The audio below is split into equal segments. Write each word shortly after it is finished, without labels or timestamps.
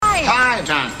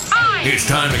time. It's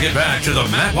time to get back to the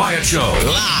Matt Wyatt Show.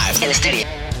 Live in the studio.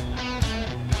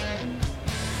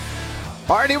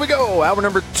 All right, here we go. Hour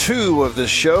number 2 of the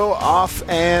show, off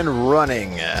and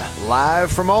running.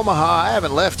 Live from Omaha. I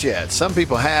haven't left yet. Some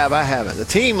people have. I haven't. The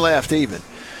team left even.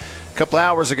 A couple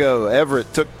hours ago,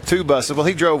 Everett took 2 buses. Well,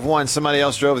 he drove one. Somebody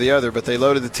else drove the other, but they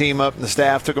loaded the team up, and the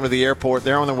staff took them to the airport.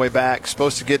 They're on their way back.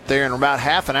 Supposed to get there in about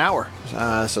half an hour.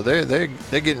 So they're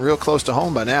getting real close to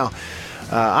home by now.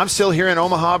 I'm still here in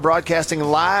Omaha, broadcasting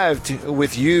live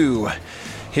with you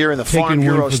here in the Farm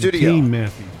Bureau studio. Taking one for the team,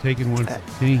 Matthew. Taking one for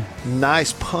the team.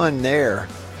 Nice pun there.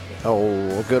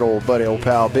 Oh, good old buddy, old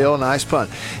pal Bill. Nice pun.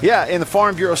 Yeah, in the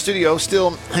Farm Bureau studio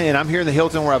still, and I'm here in the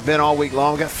Hilton where I've been all week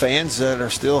long. We've got fans that are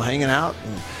still hanging out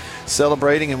and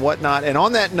celebrating and whatnot. And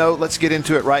on that note, let's get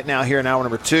into it right now here in hour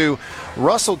number 2.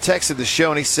 Russell texted the show,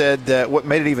 and he said that what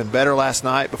made it even better last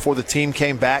night before the team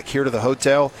came back here to the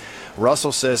hotel,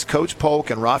 Russell says Coach Polk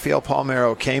and Rafael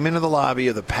Palmeiro came into the lobby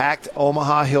of the packed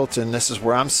Omaha Hilton. This is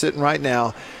where I'm sitting right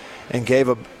now, and gave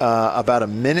about a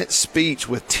minute speech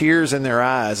with tears in their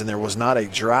eyes, and there was not a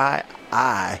dry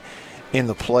eye in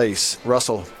the place.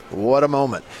 Russell, what a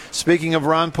moment. Speaking of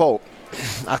Ron Polk,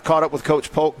 I caught up with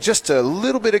Coach Polk just a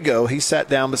little bit ago. He sat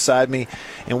down beside me,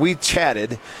 and we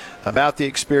chatted about the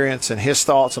experience and his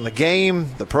thoughts on the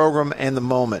game, the program, and the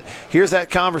moment. Here's that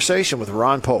conversation with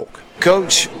Ron Polk.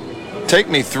 Coach, take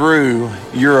me through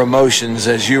your emotions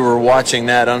as you were watching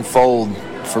that unfold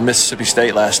for Mississippi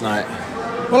State last night.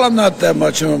 Well, I'm not that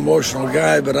much of an emotional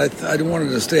guy, but I wanted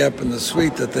to stay up in the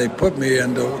suite that they put me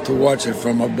in to watch it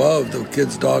from above, the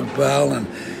kids' dog pile, and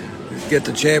get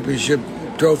the championship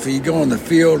trophy. You go on the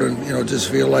field and, just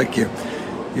feel like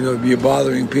you're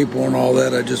bothering people and all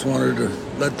that. I just wanted to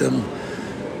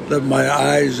let my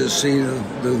eyes just see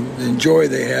the joy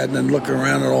they had, and then look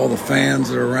around at all the fans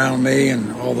that are around me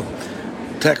and all the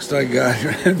texts I got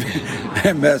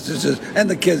and messages. And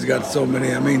the kids got so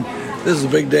many. I mean, this is a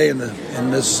big day in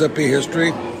Mississippi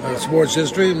history, sports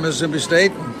history in Mississippi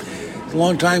State. It's a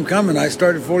long time coming. I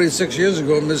started 46 years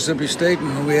ago in Mississippi State,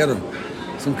 and we had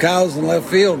some cows in left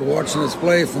field watching us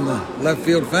play from the left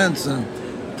field fence, and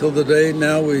till the day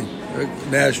now we are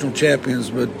national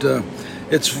champions. But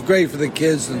it's great for the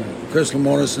kids and Chris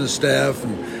Lamonis and his staff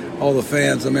and all the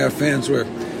fans. I mean, our fans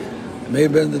may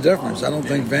have been the difference. I don't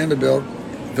think Vanderbilt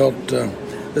felt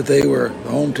that they were the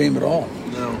home team at all.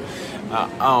 No.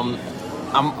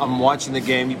 I'm watching the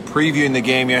game, previewing the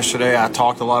game yesterday. I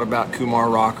talked a lot about Kumar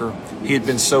Rocker. He had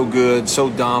been so good, so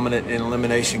dominant in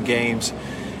elimination games.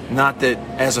 Not that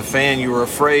as a fan you were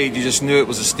afraid, you just knew it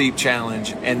was a steep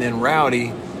challenge. And then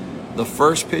Rowdy, the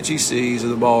first pitch he sees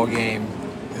of the ball game,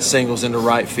 singles into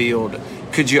right field.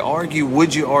 Would you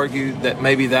argue that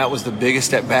maybe that was the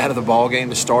biggest at-bat of the ball game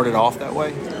to start it off that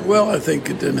way? Well, I think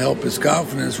it didn't help his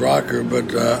confidence, Rocker, but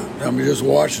just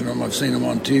watching him, I've seen him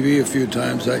on TV a few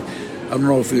times. I don't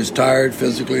know if he was tired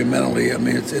physically and mentally. I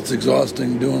mean, it's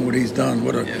exhausting doing what he's done.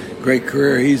 What a great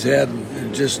career he's had.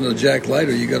 And just Jack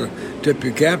Leiter, you got to tip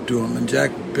your cap to him, and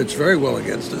Jack pitched very well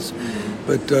against us.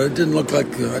 But it didn't look like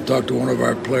I talked to one of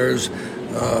our players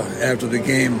after the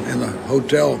game in the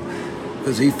hotel,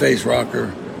 because he faced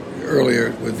Rocker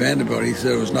earlier with Vanderbilt. He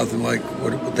said it was nothing like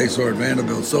what they saw at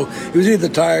Vanderbilt. So he was either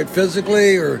tired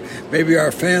physically, or maybe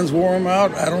our fans wore him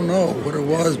out. I don't know what it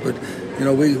was, but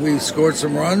we scored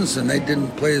some runs, and they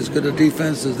didn't play as good a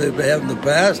defense as they've had in the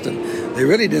past, and they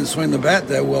really didn't swing the bat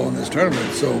that well in this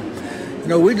tournament. So,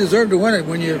 we deserve to win it.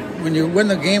 When you win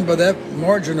the game by that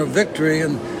margin of victory,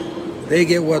 and they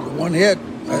get one hit,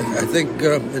 I think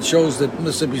it shows that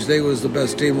Mississippi State was the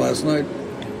best team last night.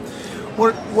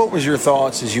 What was your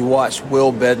thoughts as you watched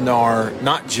Will Bednar,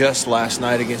 not just last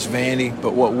night against Vandy,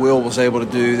 but what Will was able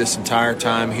to do this entire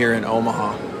time here in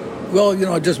Omaha?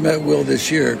 Well, I just met Will this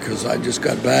year because I just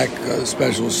got back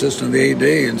special assistant of the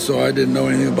AD, and so I didn't know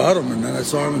anything about him. And then I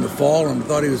saw him in the fall and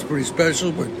thought he was pretty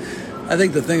special. But I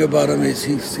think the thing about him is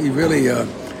he really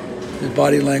his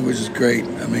body language is great.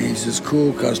 I mean, he's just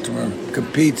cool customer,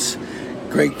 competes,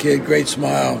 great kid, great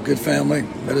smile, good family.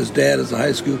 Met his dad as a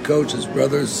high school coach. His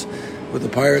brother's with the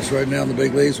Pirates right now in the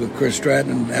big leagues with Chris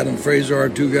Stratton and Adam Frazier, our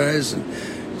two guys. And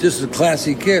just a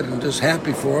classy kid. I'm just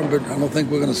happy for him, but I don't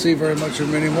think we're going to see very much of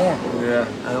him anymore. Yeah,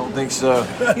 I don't think so.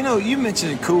 You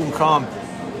mentioned cool and calm.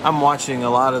 I'm watching a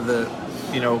lot of the,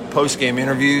 post-game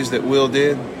interviews that Will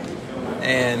did.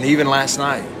 And even last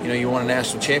night, you won a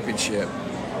national championship.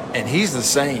 And he's the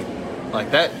same.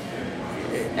 Like that,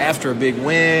 after a big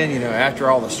win, after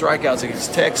all the strikeouts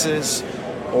against Texas,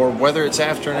 or whether it's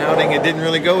after an outing it didn't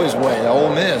really go his way,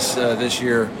 Ole Miss this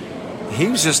year, he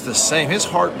was just the same. His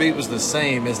heartbeat was the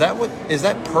same. Is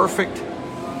that perfect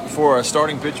for a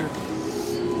starting pitcher?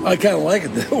 I kind of like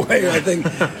it that way. I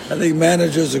think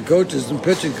managers and coaches and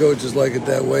pitching coaches like it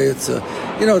that way. It's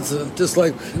just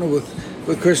like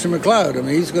with Christian McLeod. I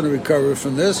mean, he's going to recover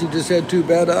from this. He just had 2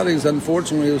 bad outings.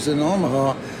 Unfortunately, he was in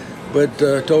Omaha,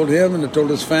 but told him and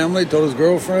told his family, told his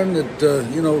girlfriend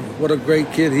that what a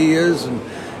great kid he is, and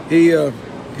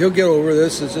he'll get over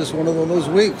this. It's just one of those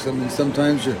weeks. I mean,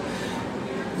 sometimes you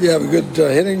have a good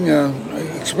hitting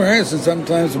experience, and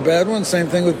sometimes a bad one. Same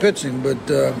thing with pitching, but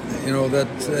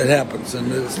that happens.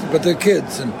 But they're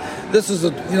kids, and this is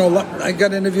I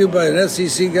got interviewed by an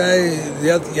SEC guy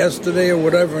yesterday or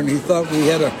whatever, and he thought we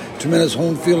had a tremendous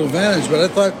home field advantage. But I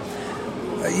thought,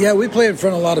 we play in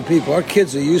front of a lot of people. Our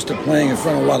kids are used to playing in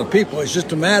front of a lot of people. It's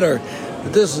just a matter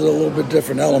that this is a little bit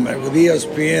different element with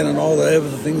ESPN and all the other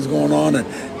things going on, and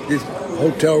these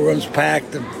hotel rooms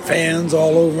packed and fans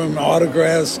all over them,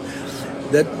 autographs.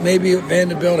 That maybe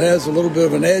Vanderbilt has a little bit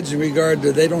of an edge in regard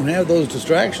to they don't have those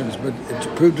distractions, but it's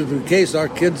proved to be the case. Our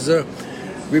kids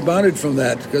rebounded from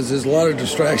that because there's a lot of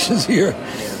distractions here.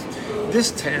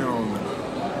 This town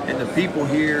and the people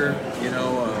here,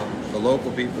 the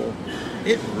local people,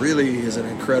 it really is an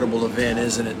incredible event,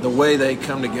 isn't it? The way they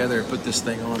come together and put this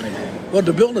thing on. Well,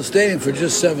 to build a stadium for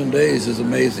just 7 days is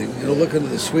amazing. Looking at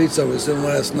the suites I was in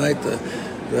last night, the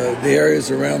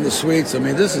areas around the suites. I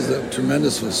mean, this is a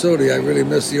tremendous facility. I really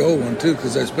miss the old one, too,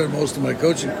 because I spent most of my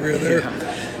coaching career there.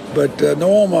 But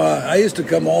Omaha, I used to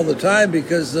come all the time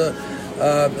because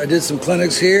I did some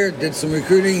clinics here, did some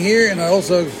recruiting here, and I was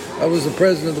the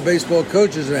president of the baseball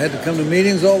coaches, and I had to come to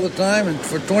meetings all the time. And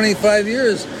for 25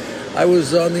 years, I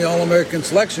was on the All-American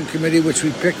Selection Committee, which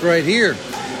we picked right here.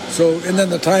 So, and then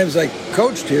the times I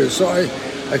coached here. So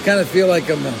I kind of feel like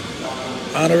I'm an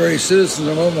honorary citizen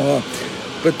of Omaha.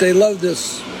 But they love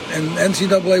this, and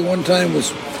NCAA one time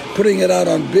was putting it out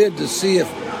on bid to see if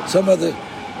some other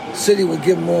city would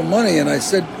give more money, and I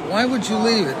said, why would you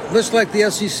leave it? Just like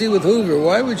the SEC with Hoover,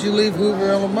 why would you leave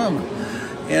Hoover, Alabama?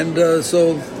 And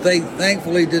so they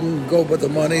thankfully didn't go with the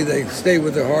money. They stayed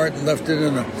with their heart and left it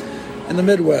in the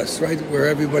Midwest, right, where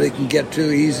everybody can get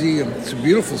to easy. And it's a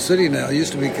beautiful city now. It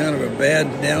used to be kind of a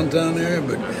bad downtown area,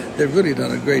 but they've really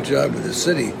done a great job with the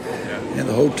city. And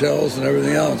the hotels and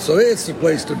everything else. So it's the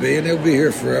place to be, and it'll be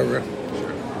here forever.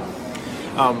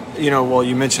 Well,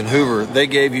 you mentioned Hoover. They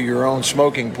gave you your own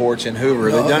smoking porch in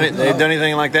Hoover. They've done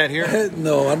anything like that here?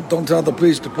 No, don't tell the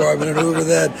police department in Hoover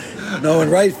that. No, in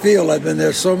right field, I've been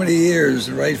there so many years.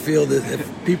 In right field,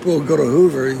 if people go to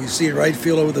Hoover, you see in right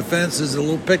field over the fence, there's a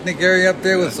little picnic area up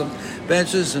there with some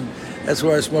benches, and that's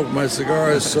where I smoke my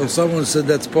cigars. So someone said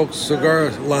that's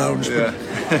cigar lounge, but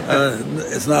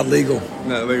it's not legal.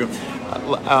 Not legal.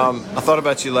 I thought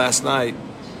about you last night.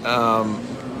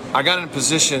 I got in a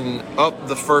position up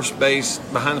the first base,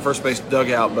 behind the first base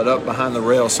dugout, but up behind the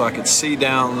rail so I could see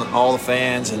down all the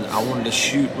fans, and I wanted to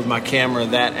shoot with my camera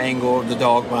that angle of the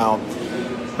dog pile.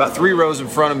 About 3 rows in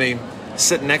front of me,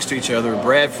 sitting next to each other,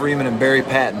 Brad Freeman and Barry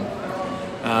Patton.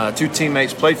 2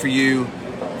 teammates played for you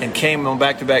and came on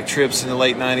back-to-back trips in the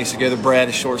late 90s together. Brad,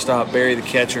 the shortstop, Barry, the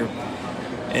catcher.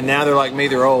 And now they're like me,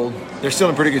 they're old. They're still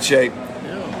in pretty good shape.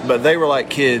 But they were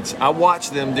like kids. I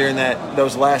watched them during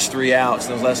those last 3 outs,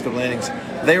 those last couple innings.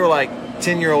 They were like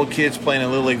 10-year-old kids playing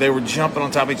in Little League. They were jumping on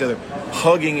top of each other,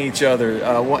 hugging each other.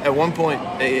 At one point,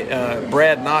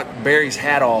 Brad knocked Barry's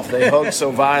hat off. They hugged so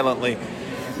violently.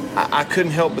 I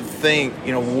couldn't help but think,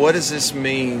 what does this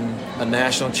mean, a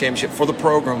national championship for the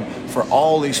program, for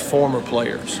all these former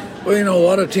players? Well, a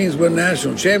lot of teams win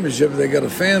national championship. They got a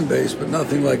fan base, but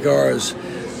nothing like ours.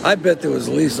 I bet there was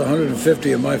at least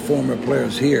 150 of my former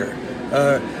players here.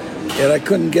 And I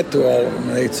couldn't get to all of them.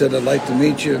 They said, I'd like to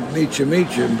meet you.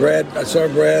 And Brad, I saw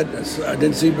Brad. I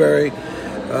didn't see Barry.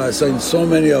 I saw so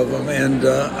many of them. And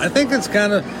I think it's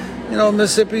kind of,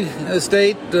 Mississippi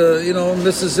State,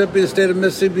 Mississippi, the state of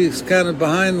Mississippi is kind of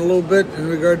behind a little bit in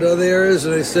regard to other areas.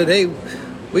 And they said, hey,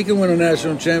 we can win a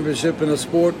national championship in a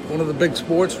sport, one of the big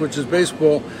sports, which is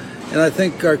baseball. And I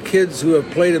think our kids who have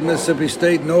played at Mississippi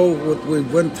State know what we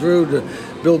went through to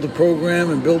build the program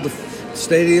and build the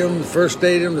stadium, the first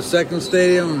stadium, the second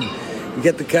stadium, and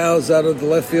get the cows out of the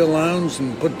left field lounge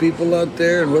and put people out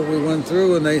there and what we went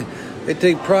through. And they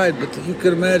take pride. But you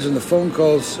could imagine the phone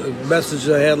calls, message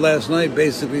I had last night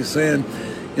basically saying,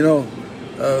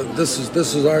 this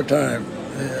is our time.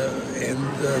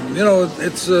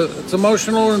 It's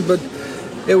emotional, but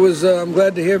it was. I'm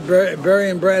glad to hear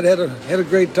Barry and Brad had a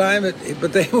great time.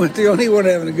 But they weren't the only one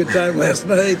having a good time last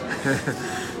night.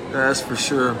 That's for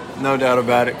sure, no doubt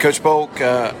about it. Coach Polk,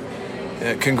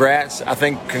 congrats. I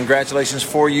think congratulations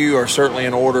for you are certainly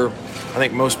in order. I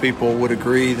think most people would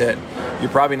agree that you're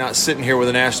probably not sitting here with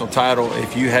a national title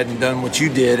if you hadn't done what you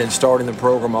did in starting the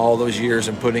program all those years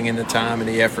and putting in the time and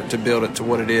the effort to build it to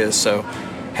what it is. So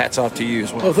hats off to you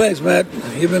as well. Well, thanks, Matt.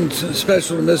 You've been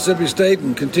special to Mississippi State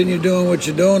and continue doing what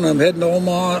you're doing. I'm heading to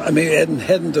Omaha.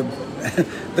 Heading to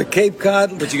the Cape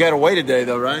Cod. But you got away today,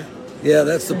 though, right? Yeah,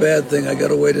 that's the bad thing. I got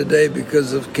away today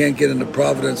because of can't get into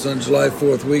Providence on July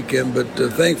 4th weekend. But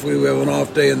thankfully, we have an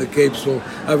off day in the Cape, so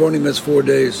I've only missed 4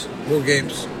 days, 4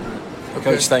 games. Okay.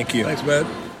 Coach, thank you. Thanks, Matt.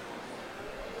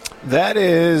 That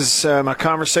is my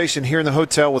conversation here in the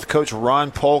hotel with Coach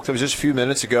Ron Polk. That was just a few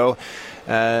minutes ago.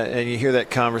 And you hear that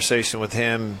conversation with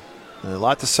him. A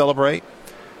lot to celebrate.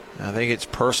 I think it's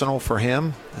personal for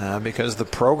him because the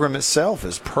program itself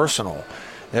is personal,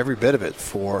 every bit of it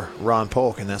for Ron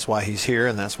Polk, and that's why he's here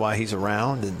and that's why he's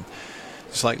around. And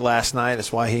just like last night,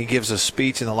 that's why he gives a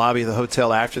speech in the lobby of the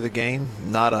hotel after the game.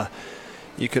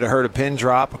 You could have heard a pin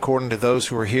drop according to those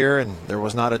who were here, and there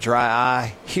was not a dry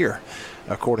eye here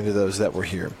according to those that were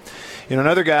here.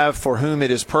 Another guy for whom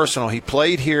it is personal, he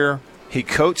played here. He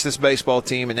coached this baseball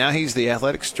team, and now he's the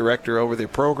athletics director over the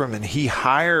program, and he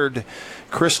hired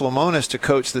Chris Lamonis to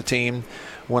coach the team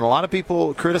when a lot of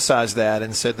people criticized that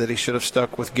and said that he should have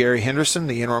stuck with Gary Henderson,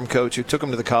 the interim coach who took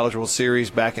him to the College World Series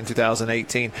back in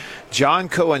 2018. John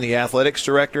Cohen, the athletics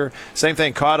director, same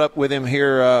thing, caught up with him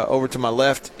here over to my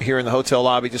left here in the hotel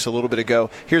lobby just a little bit ago.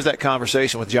 Here's that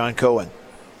conversation with John Cohen.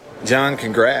 John,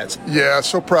 congrats. Yeah,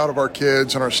 so proud of our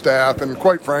kids and our staff, and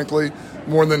quite frankly,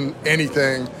 more than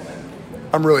anything,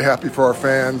 I'm really happy for our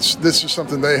fans. This is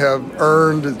something they have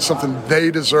earned. It's something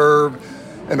they deserve.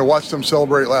 And to watch them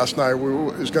celebrate last night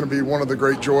is going to be one of the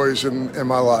great joys in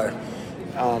my life.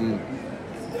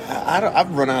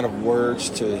 I've run out of words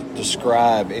to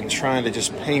describe in trying to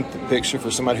just paint the picture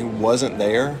for somebody who wasn't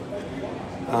there.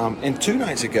 And 2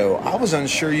 nights ago, I was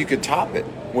unsure you could top it,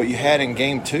 what you had in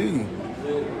Game 2.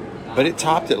 But it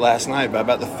topped it last night by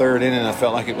about the 3rd inning. I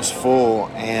felt like it was full.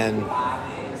 And,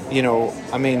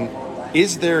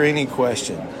 is there any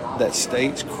question that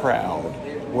State's crowd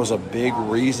was a big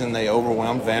reason they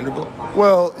overwhelmed Vanderbilt?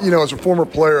 Well, as a former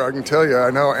player, I can tell you,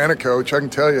 and a coach, I can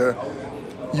tell you,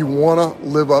 you want to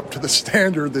live up to the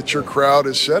standard that your crowd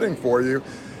is setting for you.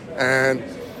 And,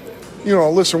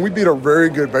 listen, we beat a very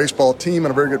good baseball team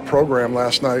and a very good program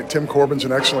last night. Tim Corbin's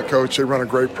an excellent coach. They run a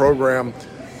great program.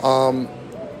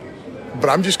 But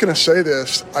I'm just going to say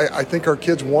this. I think our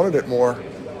kids wanted it more.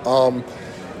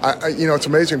 It's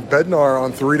amazing. Bednar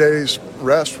on 3 days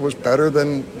rest was better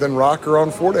than Rocker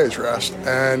on 4 days rest.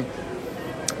 And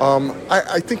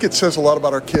I think it says a lot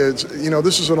about our kids.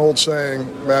 This is an old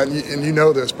saying, Matt, and you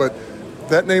know this, but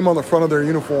that name on the front of their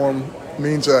uniform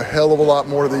means a hell of a lot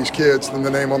more to these kids than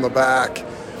the name on the back.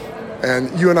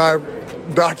 And you and I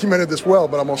documented this well,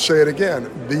 but I'm going to say it again.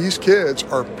 These kids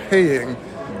are paying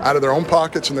out of their own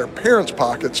pockets and their parents'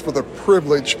 pockets for the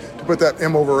privilege to put that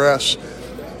M over S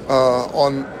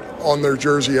on their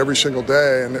jersey every single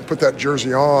day and put that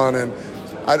jersey on. And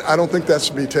I don't think that's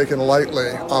to be taken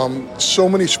lightly. So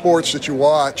many sports that you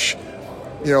watch,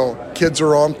 kids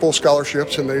are on full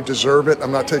scholarships and they deserve it.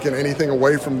 I'm not taking anything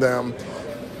away from them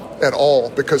at all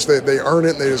because they earn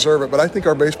it and they deserve it. But I think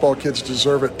our baseball kids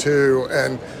deserve it too.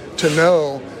 And to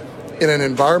know in an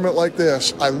environment like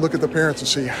this, I look at the parents and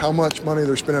see how much money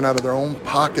they're spending out of their own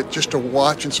pocket just to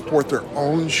watch and support their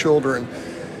own children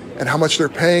and how much they're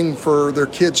paying for their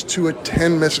kids to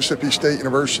attend Mississippi State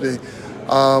University.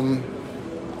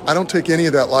 I don't take any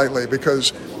of that lightly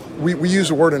because we use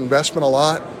the word investment a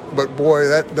lot, but boy,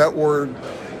 that word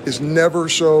is never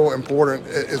so important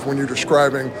as when you're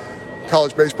describing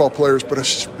college baseball players, but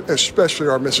especially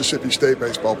our Mississippi State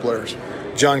baseball players.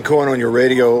 John Cohen on your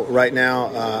radio right now.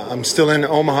 I'm still in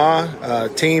Omaha.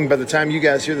 Team, by the time you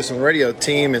guys hear this on the radio,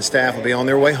 team and staff will be on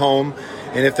their way home.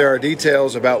 And if there are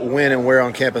details about when and where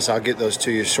on campus, I'll get those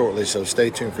to you shortly, so stay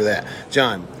tuned for that.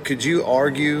 John, would you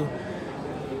argue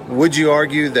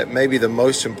that maybe the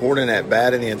most important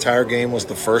at-bat in the entire game was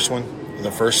the first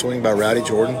swing by Rowdy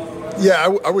Jordan?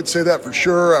 Yeah, I would say that for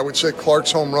sure. I would say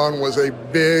Clark's home run was a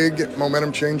big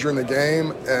momentum changer in the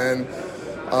game. And,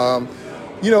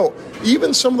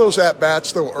 even some of those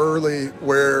at-bats, though, early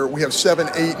where we have 7,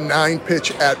 8, 9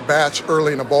 pitch at-bats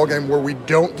early in a ballgame where we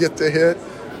don't get the hit,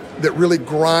 that really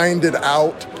grinded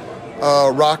out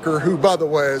Rocker, who, by the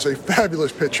way, is a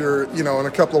fabulous pitcher. In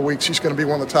a couple of weeks, he's going to be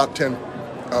one of the top 10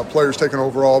 players taken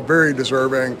overall, very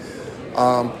deserving.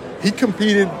 He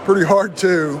competed pretty hard,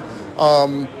 too.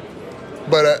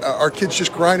 But our kids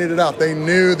just grinded it out. They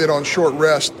knew that on short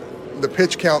rest, the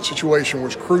pitch count situation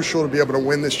was crucial to be able to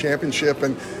win this championship,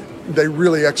 and they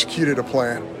really executed a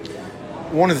plan.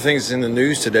 One of the things in the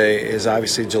news today is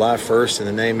obviously July 1st and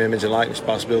the name, image, and likeness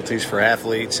possibilities for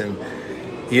athletes. And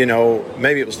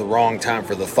maybe it was the wrong time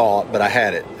for the thought, but I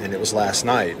had it, and it was last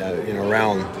night.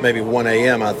 Around maybe 1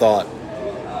 a.m., I thought,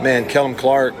 man, Kellum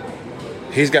Clark,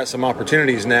 he's got some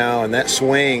opportunities now, and that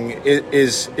swing,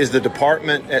 is the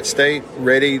department at State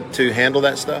ready to handle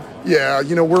that stuff? Yeah,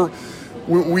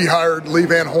 we hired Lee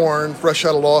Van Horn, fresh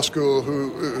out of law school,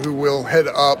 who will head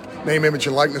up name, image,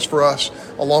 and likeness for us,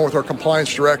 along with our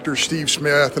compliance director, Steve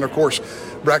Smith, and of course,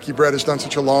 Bracky Brett has done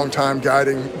such a long time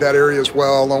guiding that area as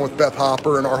well, along with Beth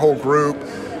Hopper and our whole group.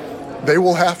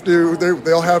 They'll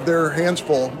have their hands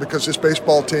full because this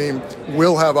baseball team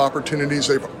will have opportunities.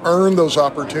 They've earned those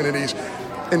opportunities.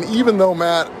 And even though,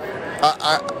 Matt,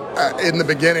 I in the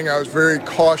beginning I was very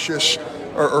cautious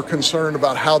or concerned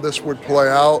about how this would play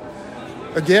out,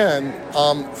 again,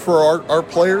 for our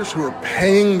players who are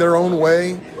paying their own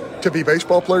way to be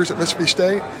baseball players at Mississippi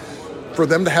State, for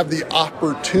them to have the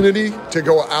opportunity to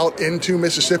go out into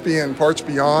Mississippi and parts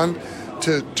beyond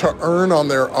to earn on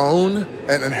their own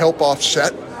and help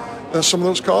offset some of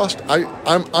those costs,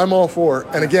 I'm all for it.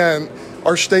 And again,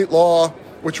 our state law,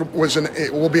 which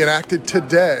it will be enacted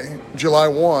today, July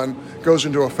 1, goes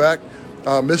into effect.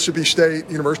 Mississippi State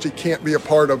University can't be a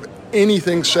part of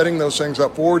anything setting those things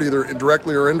up forward, either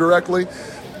directly or indirectly.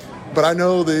 But I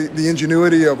know the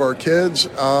ingenuity of our kids,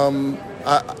 and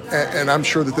I'm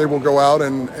sure that they will go out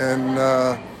and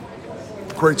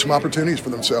create some opportunities for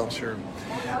themselves. Sure.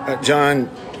 John,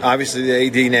 obviously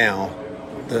the AD now,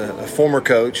 the former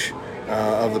coach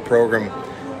of the program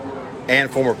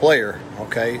and former player,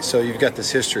 okay? So you've got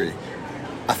this history.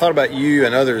 I thought about you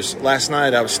and others. Last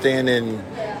night I was standing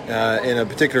in a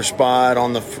particular spot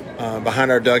on the behind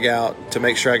our dugout to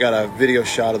make sure I got a video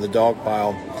shot of the dog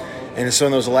pile. And so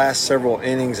in those last several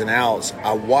innings and outs,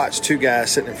 I watched two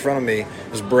guys sitting in front of me.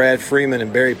 It was Brad Freeman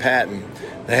and Barry Patton.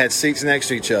 They had seats next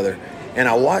to each other. And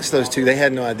I watched those two. They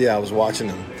had no idea I was watching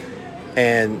them.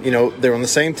 And, they were on the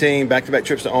same team, back-to-back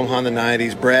trips to Omaha in the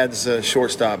 90s. Brad's a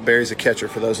shortstop. Barry's a catcher,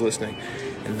 for those listening.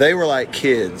 And they were like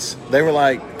kids. They were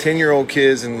like 10-year-old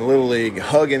kids in the Little League,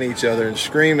 hugging each other and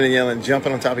screaming and yelling,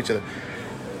 jumping on top of each other.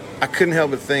 I couldn't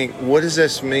help but think, what does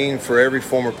this mean for every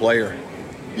former player?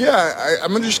 Yeah,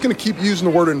 I'm just going to keep using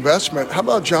the word investment. How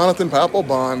about Jonathan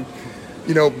Papelbon,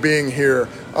 being here?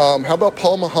 How about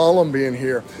Paul Mahalam being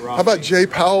here? How about Jay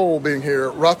Powell being here?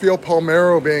 Rafael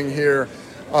Palmeiro being here?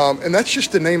 And that's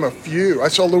just to name a few. I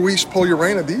saw Luis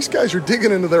Polurena. These guys are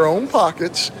digging into their own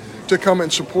pockets to come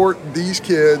and support these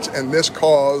kids and this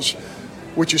cause,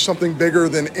 which is something bigger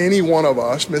than any one of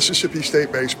us, Mississippi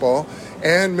State baseball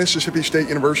and Mississippi State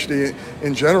University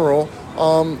in general.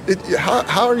 How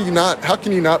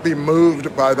can you not be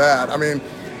moved by that? I mean,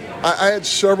 I had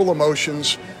several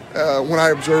emotions when I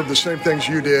observed the same things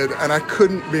you did, and I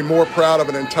couldn't be more proud of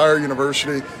an entire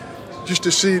university just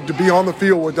to be on the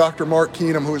field with Dr. Mark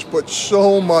Keenum, who has put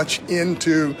so much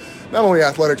into not only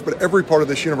athletics, but every part of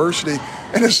this university,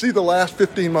 and to see the last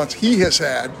 15 months he has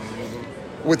had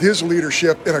with his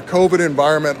leadership in a COVID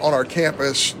environment on our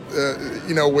campus,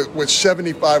 with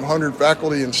 7,500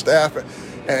 faculty and staff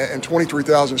and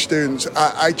 23,000 students.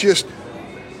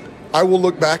 I will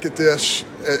look back at this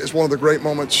as one of the great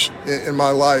moments in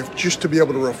my life, just to be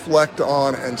able to reflect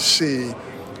on and see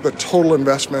the total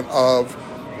investment of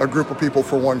a group of people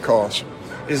for one cause.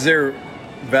 Is there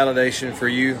validation for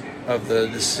you of the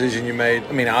decision you made?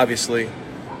 I mean, obviously,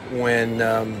 when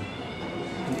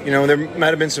there might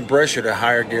have been some pressure to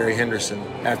hire Gary Henderson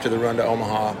after the run to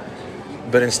Omaha,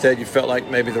 but instead you felt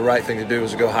like maybe the right thing to do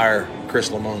was to go hire Chris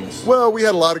Lamonis. Well, we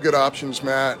had a lot of good options,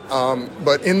 Matt,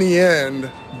 but in the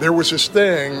end, there was this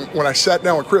thing when I sat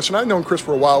down with Chris, and I'd known Chris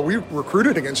for a while. We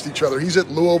recruited against each other. He's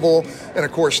at Louisville, and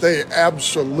of course they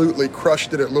absolutely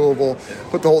crushed it at Louisville,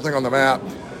 put the whole thing on the map.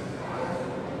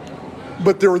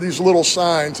 But there were these little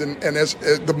signs, and as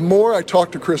the more I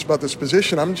talked to Chris about this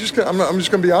position, I'm just going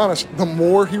to be honest, the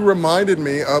more he reminded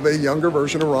me of a younger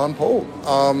version of Ron Pope.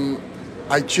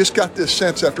 I just got this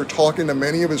sense after talking to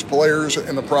many of his players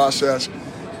in the process.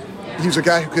 He was a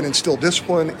guy who could instill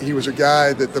discipline. He was a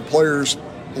guy that the players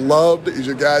loved. He's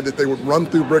a guy that they would run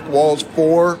through brick walls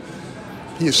for.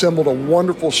 He assembled a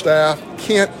wonderful staff.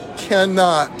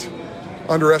 Cannot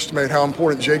underestimate how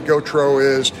important Jake Gautreaux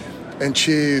is, and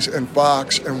Cheese and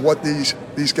Fox, and what these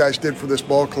guys did for this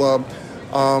ball club.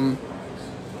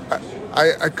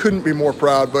 I couldn't be more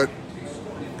proud, but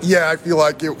yeah, I feel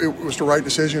like it was the right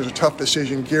decision. It was a tough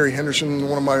decision. Gary Henderson,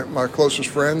 one of my closest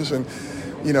friends, and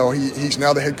he's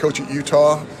now the head coach at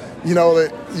Utah.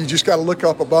 That you just got to look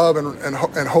up above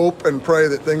and hope and pray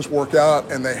that things work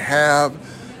out, and they have.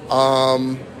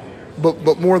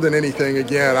 But more than anything,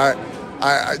 again,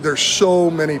 There's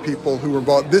so many people who are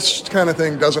involved. This kind of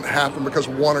thing doesn't happen because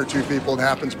one or two people. It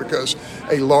happens because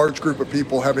a large group of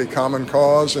people have a common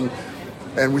cause, and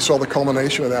we saw the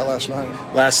culmination of that last night.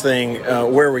 Last thing,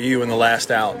 where were you when the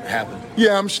last out happened?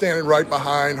 Yeah, I'm standing right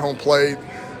behind home plate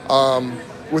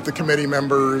with the committee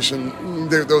members, and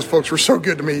those folks were so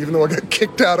good to me, even though I got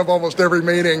kicked out of almost every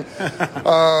meeting, for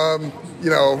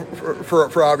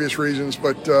obvious reasons.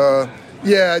 But,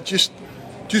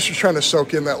 just trying to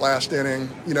soak in that last inning.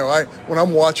 When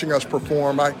I'm watching us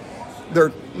perform, there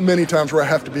are many times where I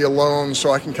have to be alone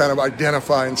so I can kind of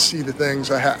identify and see the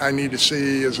things I need to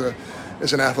see as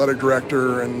an athletic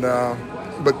director.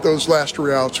 But those last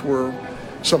 3 outs were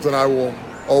something I will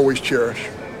always cherish.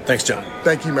 Thanks, John.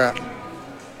 Thank you, Matt.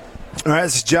 All right,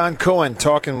 this is John Cohen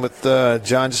talking with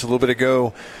John just a little bit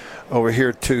ago over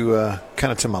here to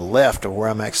kind of to my left of where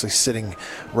I'm actually sitting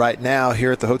right now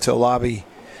here at the hotel lobby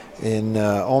in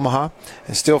Omaha.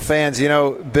 And still fans,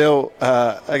 Bill,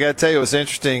 I got to tell you, it was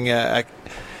interesting.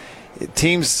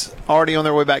 Teams already on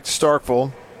their way back to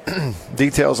Starkville.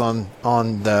 Details on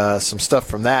some stuff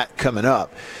from that coming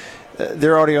up.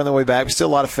 They're already on their way back. Still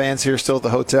a lot of fans here still at the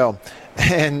hotel.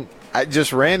 And I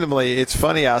just randomly, it's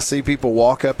funny, I see people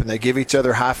walk up and they give each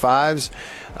other high fives.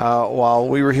 While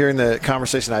we were hearing the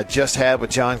conversation I just had with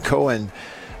John Cohen,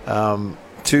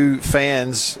 two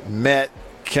fans met,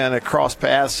 kind of crossed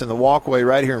paths in the walkway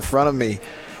right here in front of me,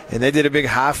 and they did a big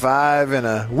high five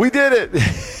and we did it.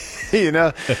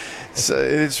 So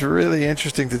it's really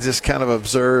interesting to just kind of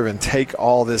observe and take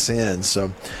all this in.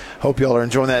 So hope y'all are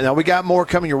enjoying that. Now we got more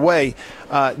coming your way.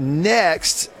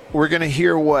 Next, we're going to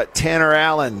hear what Tanner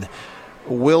Allen,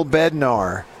 Will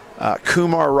Bednar,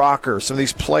 Kumar Rocker, some of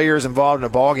these players involved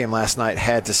in the ballgame last night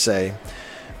had to say.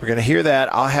 We're going to hear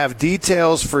that. I'll have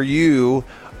details for you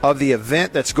of the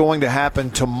event that's going to happen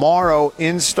tomorrow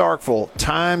in Starkville,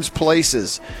 times,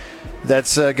 places,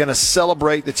 that's going to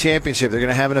celebrate the championship. They're going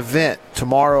to have an event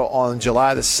tomorrow on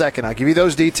July the 2nd. I'll give you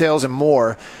those details and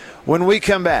more when we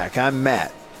come back. I'm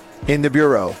Matt in the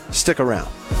Bureau. Stick around.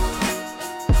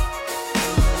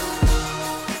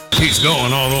 He's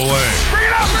going all the way. Bring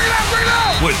it up!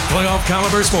 With playoff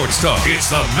caliber sports talk, it's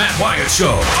the Matt Wyatt Show.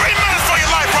 3 minutes for your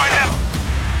life right now.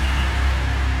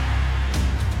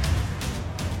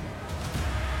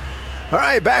 All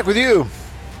right, back with you.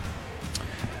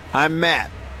 I'm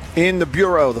Matt in the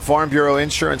Bureau, the Farm Bureau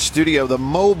Insurance Studio, the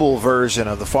mobile version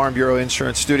of the Farm Bureau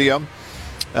Insurance Studio,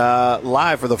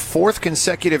 live for the fourth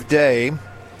consecutive day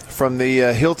from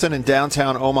the Hilton in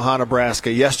downtown Omaha,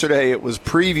 Nebraska. Yesterday it was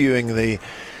previewing the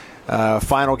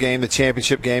final game, the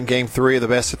championship game, Game 3 of the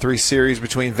best-of-3 series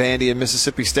between Vandy and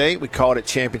Mississippi State. We called it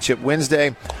Championship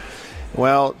Wednesday.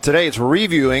 Well, today it's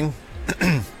reviewing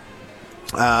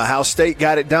how State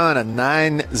got it done, a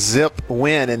 9-zip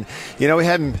win. And,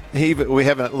 we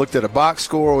haven't looked at a box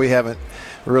score. We haven't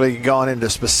really gone into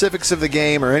specifics of the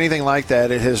game or anything like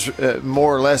that. It has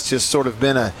more or less just sort of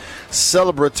been a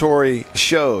celebratory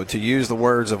show, to use the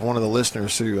words of one of the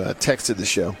listeners who texted the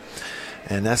show.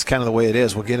 And that's kind of the way it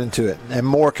is. We'll get into it. And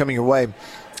more coming your way.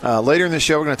 Later in the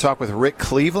show, we're going to talk with Rick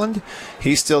Cleveland.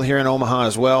 He's still here in Omaha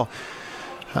as well.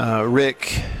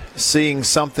 Rick seeing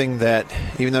something that,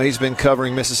 even though he's been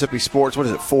covering Mississippi sports,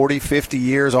 40, 50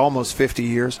 years, almost 50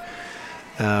 years.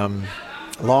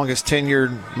 Longest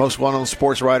tenured, most well-known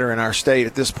sports writer in our state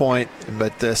at this point,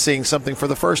 but seeing something for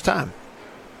the first time.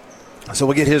 So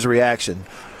we'll get his reaction.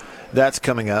 That's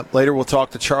coming up. Later we'll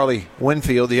talk to Charlie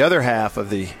Winfield, the other half of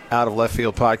the Out of Left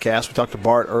Field podcast. We talked to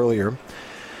Bart earlier.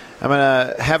 I'm going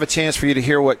to have a chance for you to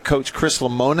hear what Coach Chris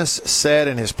Lemonis said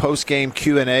in his post-game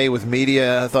Q&A with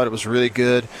media. I thought it was really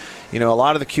good. A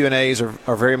lot of the Q&As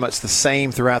are very much the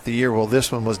same throughout the year. Well,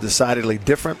 this one was decidedly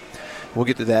different. We'll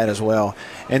get to that as well.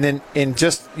 And then in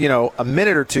just, a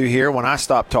minute or two here, when I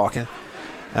stop talking,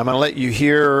 I'm going to let you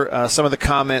hear some of the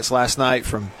comments last night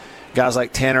from guys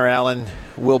like Tanner Allen,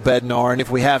 Will Bednar, and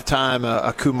if we have time,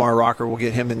 a Kumar Rocker, we'll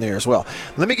get him in there as well.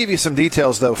 Let me give you some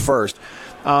details, though, first.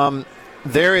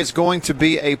 There is going to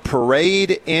be a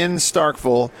parade in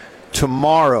Starkville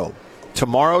tomorrow.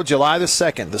 Tomorrow, July the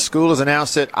 2nd. The school has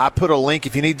announced it. I put a link.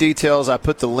 If you need details, I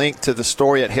put the link to the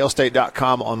story at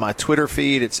hailstate.com on my Twitter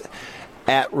feed. It's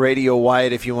at Radio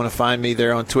Wyatt if you want to find me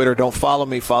there on Twitter. Don't follow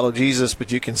me, follow Jesus,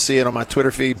 but you can see it on my Twitter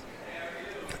feed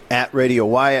at Radio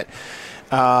Wyatt.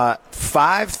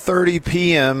 5:30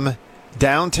 p.m.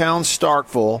 downtown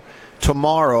Starkville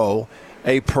tomorrow,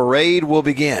 a parade will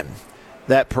begin.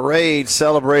 That parade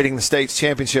celebrating the state's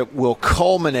championship will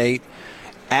culminate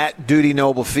at Duty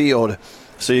Noble Field.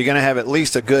 So you're going to have at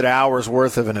least a good hour's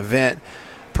worth of an event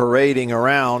parading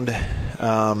around.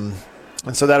 And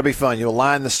so that'll be fun. You'll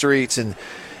line the streets, and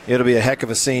It'll be a heck of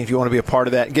a scene if you want to be a part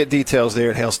of that. Get details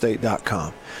there at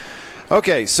hailstate.com.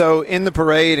 Okay, so in the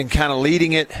parade and kind of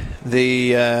leading it,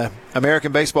 the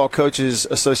American Baseball Coaches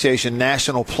Association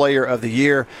National Player of the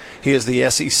Year. He is the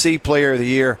SEC Player of the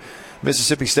Year.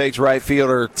 Mississippi State's right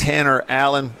fielder Tanner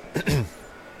Allen.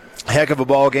 Heck of a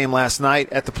ball game last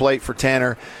night at the plate for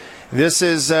Tanner. This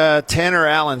is Tanner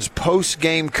Allen's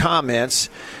post-game comments,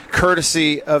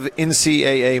 courtesy of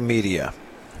NCAA Media.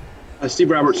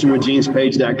 Steve Robertson with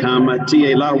genespage.com. TA,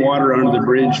 a lot of water under the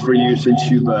bridge for you since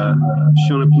you've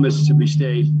shown up to Mississippi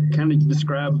State. Kind of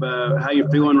describe how you're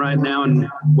feeling right now and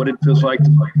what it feels like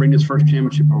to bring this first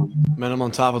championship home. Man, I'm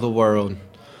on top of the world.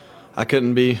 I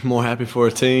couldn't be more happy for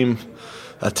a team,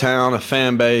 a town, a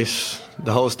fan base,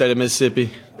 the whole state of Mississippi,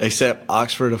 except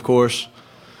Oxford, of course.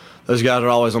 Those guys are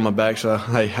always on my back, so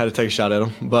I had to take a shot at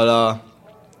them. But,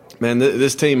 man,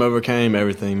 this team overcame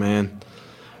everything, man.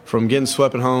 From getting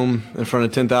swept at home in front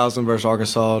of 10,000 versus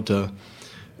Arkansas to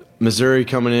Missouri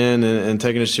coming in and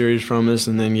taking a series from us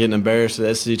and then getting embarrassed at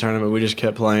the SEC tournament, we just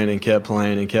kept playing and kept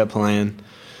playing and kept playing.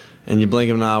 And you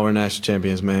blink of an eye, we're national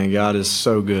champions, man. God is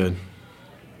so good.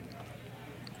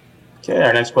 Okay,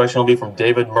 our next question will be from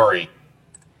David Murray.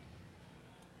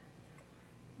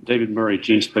 David Murray,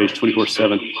 Gene's Page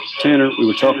 24/7. Tanner, we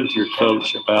were talking to your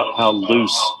coach about how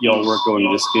loose y'all were going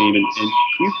into this game, and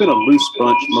you've been a loose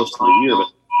bunch most of the year, but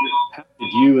how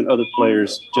did you and other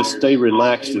players just stay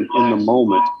relaxed and in the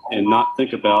moment and not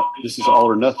think about this is all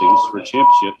or nothing, this is for a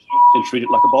championship, and treat it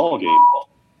like a ball game?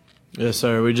 Yes,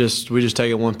 sir. We just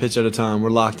take it one pitch at a time. We're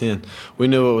locked in. We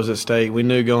knew what was at stake. We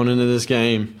knew going into this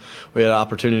game we had an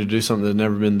opportunity to do something that had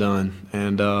never been done.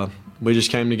 And we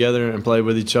just came together and played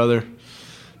with each other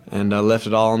and left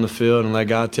it all on the field and let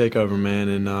God take over, man.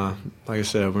 And like I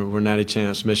said, we're natty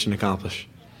champs, mission accomplished.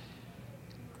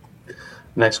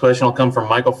 Next question will come from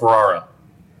Michael Ferrara.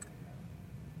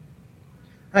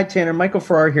 Hi, Tanner. Michael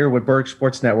Ferrara here with Berg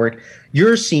Sports Network.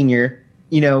 You're a senior.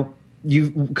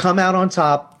 You've come out on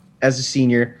top as a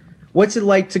senior. What's it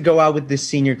like to go out with this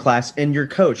senior class? And your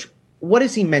coach, what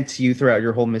has he meant to you throughout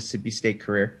your whole Mississippi State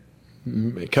career?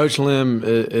 Coach Lim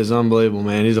is unbelievable,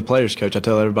 man. He's a player's coach. I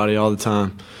tell everybody all the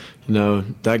time.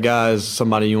 That guy is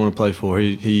somebody you want to play for.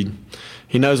 He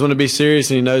knows when to be serious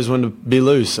and he knows when to be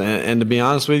loose. And to be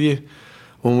honest with you,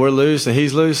 when we're loose and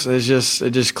he's loose, it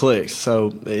just clicks. So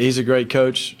he's a great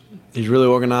coach. He's really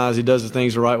organized. He does the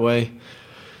things the right way.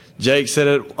 Jake said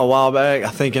it a while back, I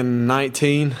think in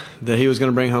 19, that he was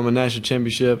going to bring home a national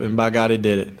championship, and by God, he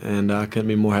did it. And I couldn't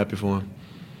be more happy for him.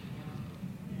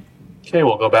 Okay,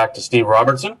 we'll go back to Steve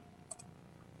Robertson.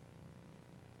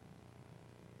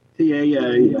 TA,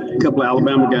 a couple of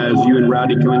Alabama guys, you and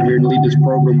Rowdy come in here and lead this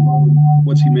program.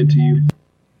 What's he meant to you?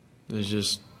 It's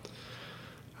just,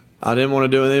 I didn't want to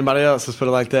do it with anybody else, let's put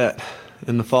it like that.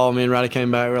 In the fall, me and Rowdy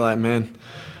came back, we were like, man,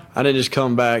 I didn't just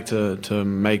come back to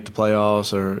make the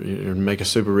playoffs or make a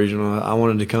super regional. I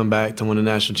wanted to come back to win a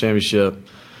national championship,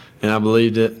 and I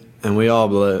believed it, and we all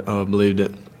believed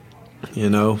it,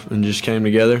 and just came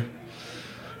together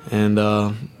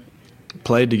and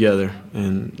played together.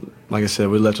 And like I said,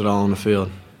 we left it all on the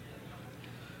field.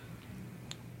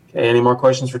 Okay, any more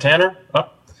questions for Tanner?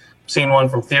 Seen one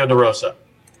from Theo DeRosa.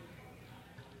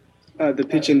 The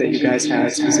pitching that you guys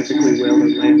had, specifically Will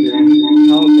and Landon,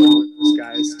 how important were those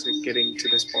guys to getting to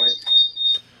this point?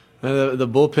 The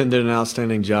bullpen did an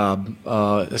outstanding job,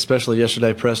 especially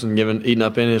yesterday. Preston eating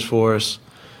up innings for us.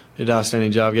 He did an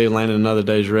outstanding job. Gave Landon another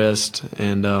day's rest.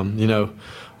 And,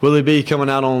 Willie B coming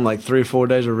out on like 3 or 4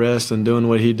 days of rest and doing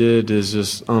what he did is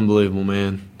just unbelievable,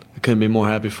 man. I couldn't be more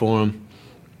happy for him.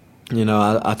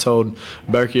 I told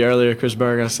Berkey earlier, Chris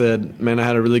Berg, I said, man, I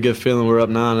had a really good feeling. We're up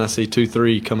 9, and I see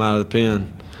 2-3 come out of the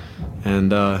pen.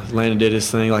 And Landon did his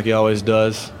thing like he always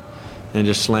does and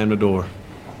just slammed the door.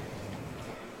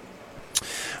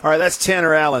 All right, that's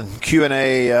Tanner Allen,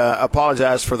 Q&A.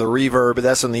 Apologize for the reverb, but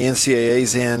that's on the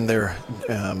NCAA's end. They're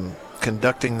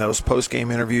conducting those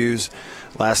post-game interviews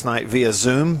last night via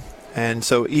Zoom. And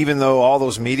so even though all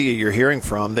those media you're hearing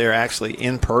from, they're actually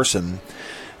in person.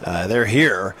 They're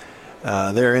here.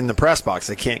 They're in the press box.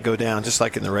 They can't go down just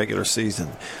like in the regular season.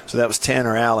 So that was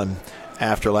Tanner Allen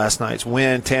after last night's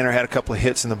win. Tanner had a couple of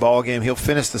hits in the ball game. He'll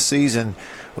finish the season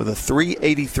with a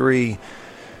 .383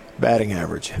 batting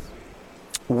average.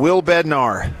 Will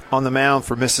Bednar on the mound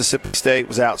for Mississippi State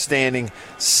was outstanding.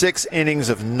 6 innings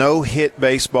of no-hit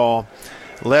baseball.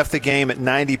 Left the game at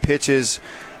 90 pitches.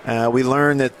 We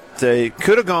learned that they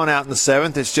could have gone out in the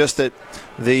 7th. It's just that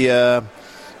the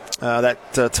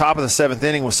top of the 7th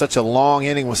inning was such a long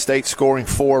inning with State scoring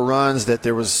 4 runs that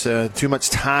there was too much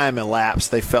time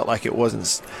elapsed. They felt like it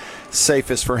wasn't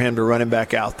safest for him to run him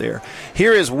back out there.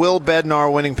 Here is Will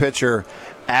Bednar, winning pitcher,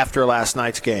 after last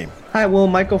night's game? Hi, Will.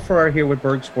 Michael Farrar here with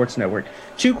Berg Sports Network.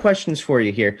 2 questions for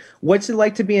you here. What's it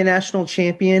like to be a national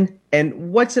champion,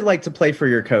 and what's it like to play for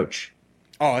your coach?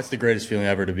 Oh, it's the greatest feeling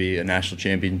ever to be a national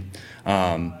champion.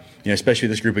 Especially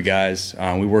this group of guys.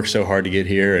 We worked so hard to get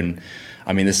here, and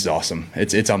I mean, this is awesome.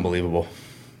 It's unbelievable.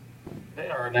 Okay,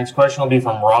 our next question will be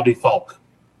from Robbie Falk.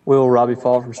 Will, Robbie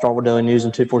Falk from Starkville Daily News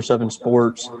and 247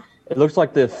 Sports. It looks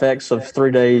like the effects of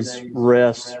 3 days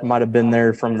rest might have been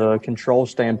there from the control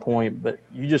standpoint, but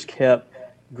you just kept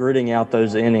gritting out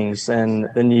those innings, and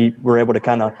then you were able to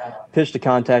kind of pitch to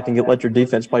contact and let your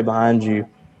defense play behind you.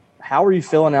 How are you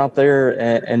feeling out there,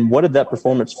 and what did that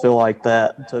performance feel like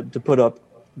that to put up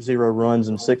 0 runs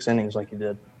in 6 innings like you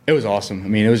did? It was awesome. I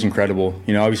mean, it was incredible.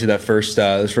 Obviously that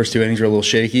those first 2 innings were a little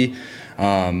shaky, but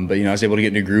I was able to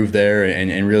get in a groove there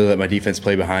and really let my defense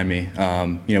play behind me.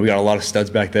 We got a lot of studs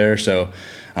back there, so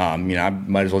I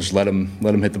might as well just let them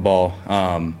hit the ball.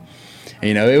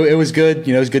 It was good.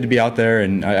 It was good to be out there,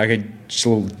 and I got just a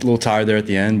little tired there at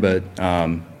the end, but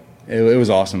it was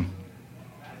awesome.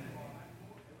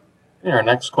 Our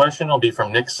next question will be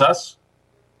from Nick Suss.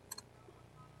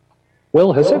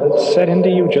 Will, has it set into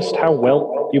you just how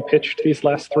well you pitched these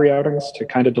last 3 outings to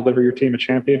kind of deliver your team a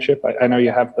championship? I know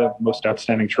you have the most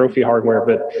outstanding trophy hardware,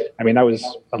 but I mean, that was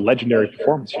a legendary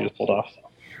performance you just pulled off.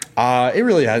 It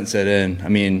really hasn't set in. I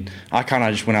mean, I kind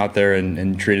of just went out there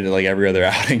and treated it like every other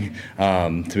outing,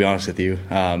 to be honest with you.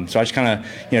 So I just kind of,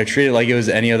 treated it like it was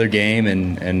any other game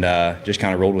and just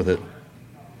kind of rolled with it.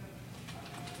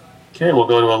 Okay, we'll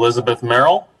go to Elizabeth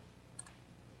Merrill.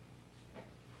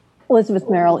 Elizabeth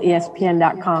Merrill,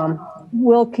 ESPN.com.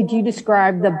 Will, could you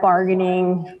describe the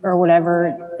bargaining or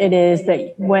whatever it is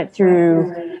that went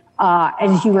through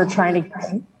as you were trying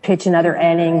to pitch another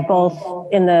inning, both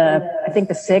in the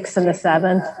 6th and the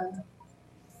 7th?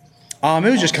 It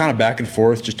was just kind of back and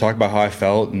forth, just talk about how I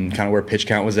felt and kind of where pitch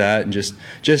count was at, and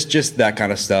just that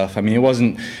kind of stuff. I mean, it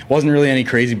wasn't really any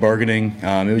crazy bargaining.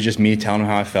 It was just me telling them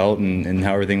how I felt and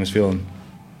how everything was feeling.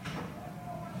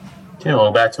 Okay, we'll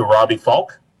go back to Robbie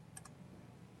Falk.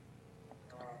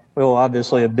 Well,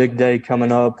 obviously a big day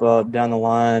coming up down the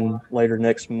line later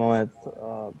next month,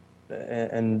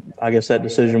 and I guess that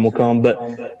decision will come.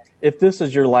 But if this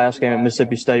is your last game at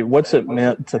Mississippi State, what's it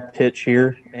meant to pitch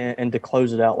here and to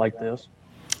close it out like this?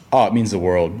 Oh, it means the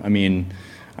world. I mean,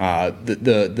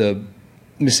 the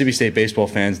Mississippi State baseball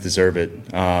fans deserve it.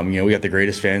 We got the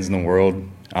greatest fans in the world,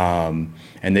 and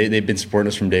they've been supporting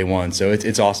us from day one. So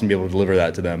it's awesome to be able to deliver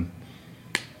that to them.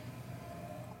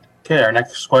 Okay, our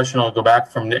next question will go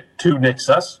back from Nick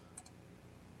Suss.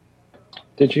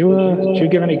 Did you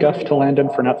give any guff to Landon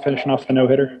for not finishing off the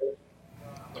no-hitter?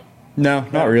 No,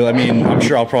 not really. I mean, I'm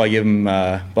sure I'll probably give him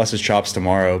bust his chops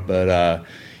tomorrow, but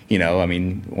I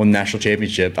mean, won the national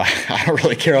championship. I don't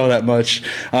really care all that much.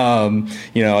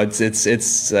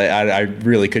 It's I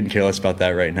really couldn't care less about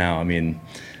that right now. I mean,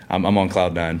 I'm on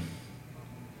cloud 9.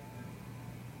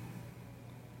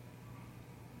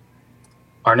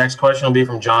 Our next question will be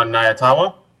from John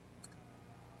Nyatawa.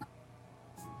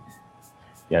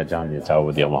 Yeah, John Nyatawa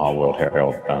with the Omaha World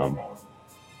Herald.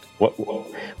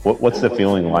 What's the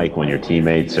feeling like when your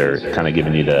teammates are kind of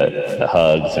giving you the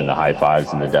hugs and the high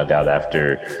fives in the dugout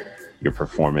after your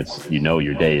performance?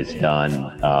 Your day is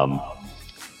done.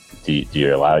 Do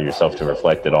you allow yourself to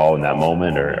reflect at all in that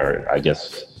moment, or I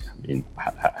guess,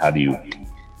 how do you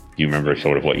remember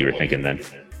sort of what you were thinking then?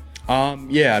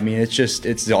 Yeah, I mean,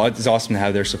 it's awesome to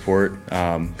have their support.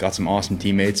 Got some awesome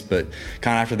teammates, but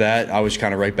kind of after that, I was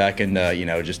kind of right back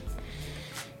into, just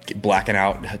blacking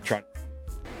out.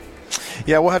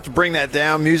 Yeah, we'll have to bring that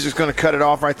down. Music's going to cut it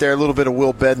off right there. A little bit of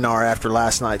Will Bednar after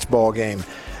last night's ball game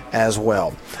as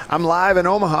well. I'm live in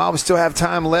Omaha. We still have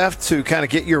time left to kind of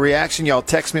get your reaction. Y'all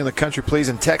text me on the Country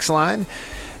Pleasing text line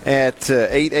at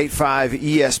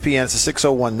 885-ESPN. It's a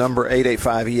 601 number,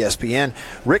 885-ESPN.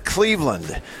 Rick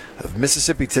Cleveland of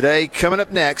Mississippi Today coming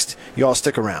up next. Y'all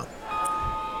stick around.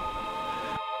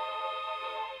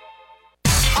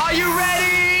 Are you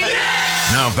ready? Yeah!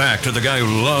 Now back to the guy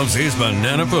who loves his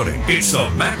banana pudding. It's the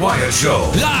Matt Wyatt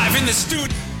Show. Live in the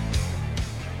studio.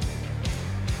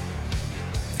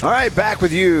 All right, back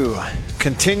with you.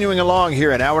 Continuing along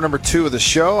here in hour number 2 of the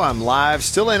show. I'm live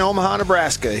still in Omaha,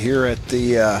 Nebraska, here at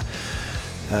the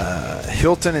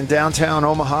Hilton in downtown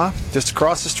Omaha, just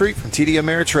across the street from TD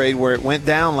Ameritrade, where it went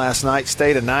down last night.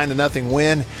 Stayed a 9-0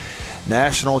 win.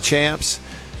 National champs.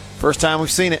 First time we've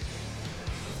seen it.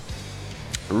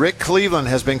 Rick Cleveland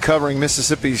has been covering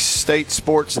Mississippi State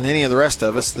sports than any of the rest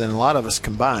of us, than a lot of us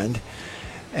combined.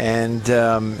 And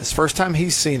it's the first time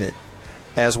he's seen it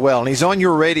as well. And he's on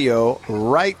your radio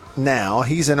right now.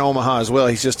 He's in Omaha as well.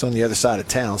 He's just on the other side of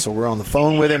town, so we're on the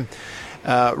phone with him.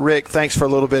 Rick, thanks for a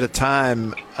little bit of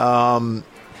time. How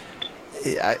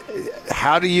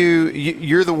do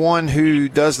you're the one who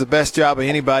does the best job of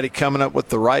anybody coming up with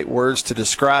the right words to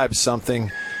describe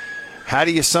something. How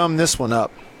do you sum this one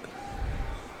up?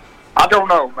 I don't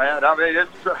know, man. I mean,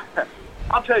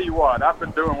 I'll tell you what, I've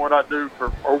been doing what I do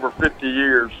for over 50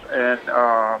 years, and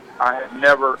I have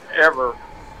never, ever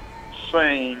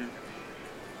seen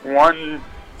one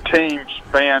team's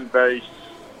fan base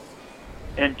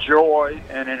enjoy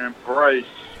and embrace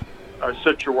a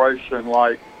situation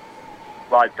like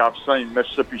I've seen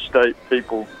Mississippi State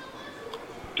people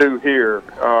do here.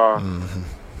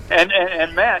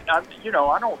 And Matt, I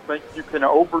don't think you can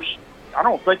I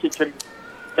don't think it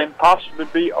can possibly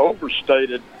be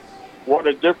overstated what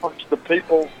a difference the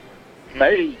people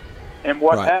made and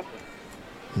what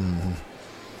happened.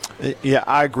 Yeah,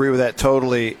 I agree with that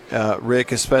totally,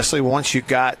 Rick, especially once you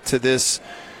got to this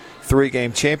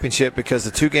 3-game championship, because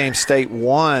the 2-game State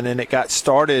won, and it got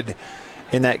started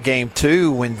in that game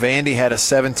 2 when Vandy had a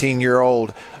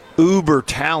 17-year-old uber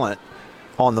talent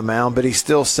on the mound, but he's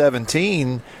still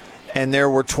 17, and there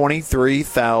were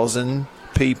 23,000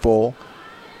 people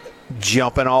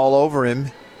jumping all over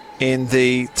him in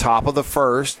the top of the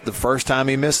first time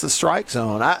he missed the strike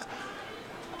zone.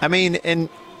 I mean, and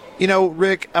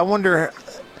Rick, I wonder,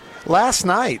 last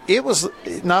night, it was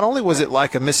not only was it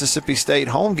like a Mississippi State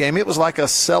home game, it was like a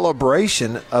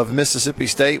celebration of Mississippi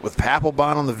State with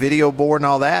Papelbon on the video board and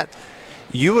all that.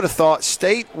 You would have thought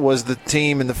State was the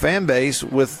team in the fan base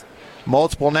with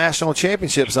multiple national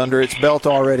championships under its belt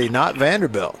already, not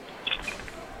Vanderbilt.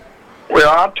 Well,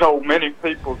 I've told many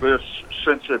people this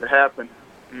since it happened,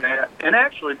 Matt, and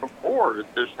actually before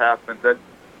this happened, that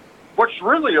what's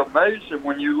really amazing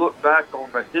when you look back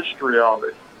on the history of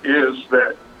it is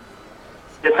that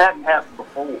it hadn't happened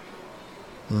before.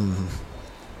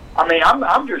 I mean,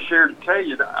 I'm just here to tell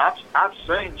you that I've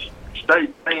seen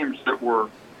State teams that were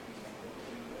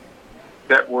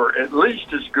at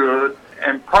least as good,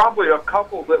 and probably a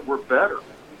couple that were better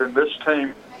than this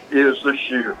team is this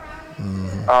year.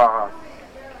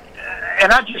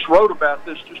 And I just wrote about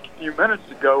this just a few minutes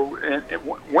ago. And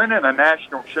winning a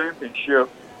national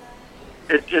championship,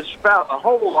 it's about a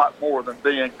whole lot more than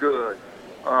being good.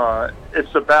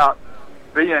 It's about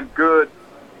being good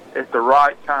at the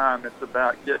right time. It's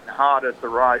about getting hot at the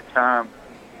right time.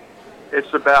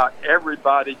 It's about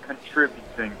everybody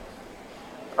contributing.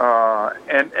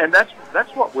 And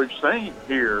that's what we've seen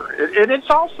here. And it's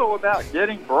also about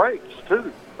getting breaks,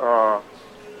 too.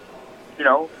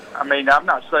 I mean, I'm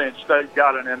not saying State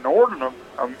got an inordinate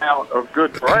amount of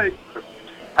good breaks, but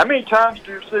how many times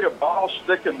do you see a ball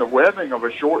stick in the webbing of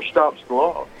a shortstop's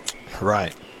glove?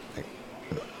 Right.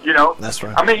 That's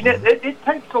right. I mean, it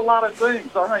takes a lot of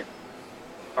things. I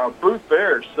think Booth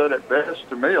Bear said it best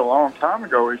to me a long time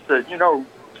ago. He said,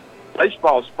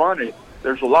 baseball's funny.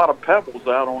 There's a lot of pebbles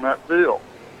out on that field.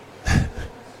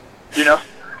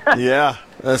 Yeah,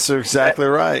 that's exactly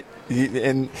right.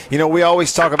 And, we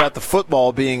always talk about the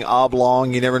football being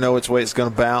oblong. You never know which way it's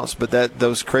going to bounce. But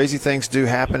those crazy things do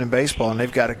happen in baseball, and they've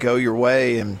got to go your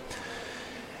way. And,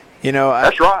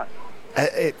 that's right.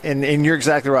 And you're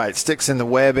exactly right. It sticks in the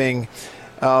webbing.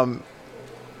 A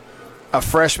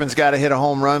freshman's got to hit a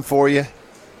home run for you.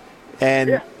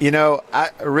 And,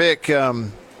 Rick,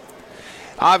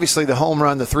 obviously the home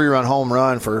run, the 3-run home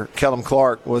run for Kellum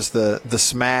Clark was the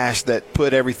smash that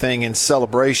put everything in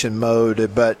celebration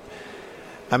mode. But,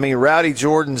 I mean, Rowdy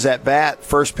Jordan's at bat,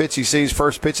 first pitch he sees,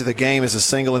 first pitch of the game is a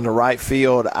single into right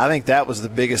field. I think that was the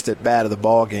biggest at bat of the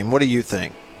ball game. What do you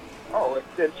think? Oh,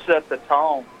 it set the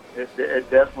tone. It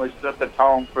definitely set the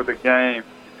tone for the game.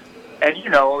 And,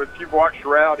 if you've watched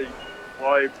Rowdy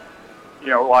play,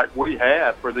 like we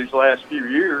have for these last few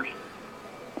years,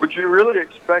 would you really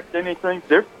expect anything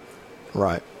different?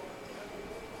 Right.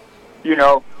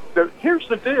 Here's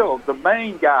the deal. The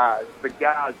main guys, the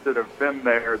guys that have been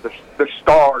there, the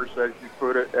stars, as you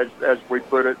put it, as we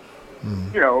put it,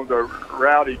 the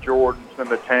Rowdy Jordans and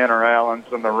the Tanner Allens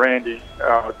and the Randy,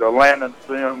 the Landon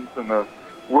Sims and the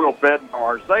Will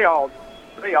Bednars, they all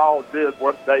did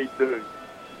what they do.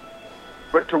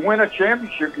 But to win a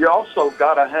championship, you also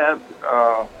got to have,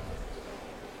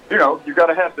 you got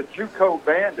to have the JUCO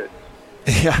bandits.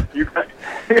 Yeah. You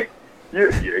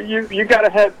got to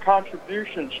have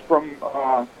contributions from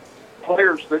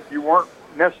players that you weren't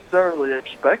necessarily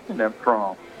expecting them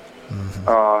from.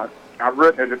 I've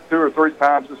written it 2 or 3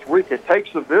 times this week. It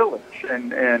takes a village,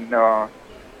 and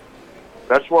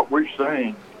that's what we've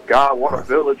seen. God, what a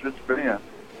village it's been.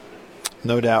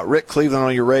 No doubt. Rick Cleveland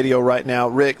on your radio right now.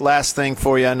 Rick, last thing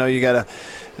for you. I know you got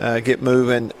to get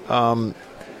moving.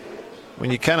 when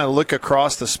you kind of look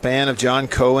across the span of John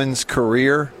Cohen's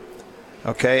career,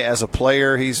 okay, as a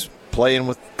player, he's playing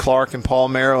with Clark and Paul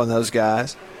Merrill and those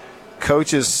guys,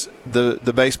 coaches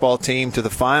the baseball team to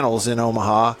the finals in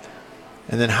Omaha,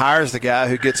 and then hires the guy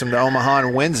who gets them to Omaha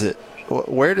and wins it.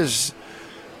 Where does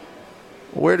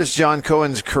John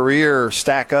Cohen's career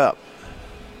stack up?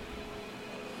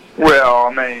 Well,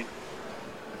 I mean,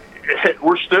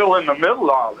 we're still in the middle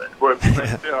of it. But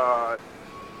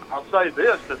I'll say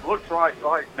this: it looks like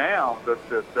right now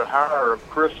that the hire of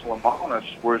Chris Lamonis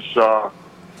was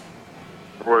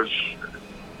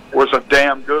a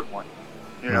damn good one.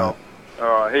 You know,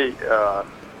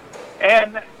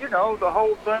 and you know the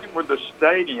whole thing with the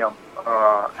stadium.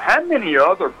 How many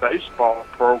other baseball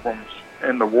programs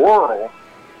in the world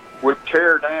would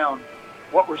tear down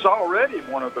what was already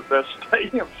one of the best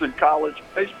stadiums in college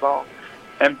baseball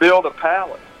and build a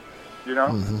palace? You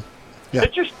know,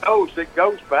 it just goes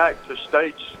back to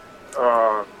State's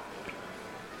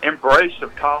embrace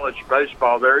of college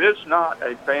baseball. There is not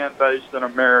a fan base in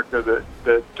America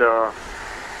that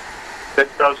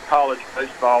does college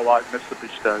baseball like Mississippi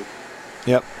State.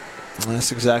 Yep.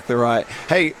 That's exactly right.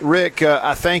 Hey, Rick,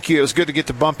 I thank you. It was good to get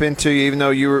to bump into you, even though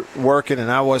you were working and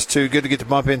I was too. Good to get to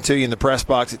bump into you in the press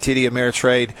box at TD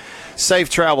Ameritrade. Safe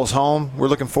travels home. We're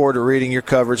looking forward to reading your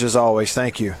coverage as always.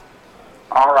 Thank you.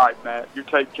 All right, Matt. You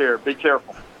take care. Be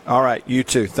careful. All right, you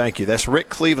too. Thank you. That's Rick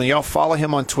Cleveland. Y'all follow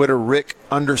him on Twitter,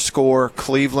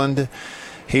 Rick_Cleveland.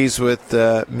 He's with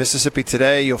Mississippi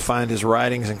Today. You'll find his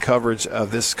writings and coverage of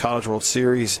this College World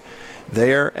Series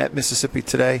there at Mississippi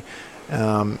Today.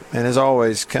 And as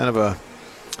always, kind of a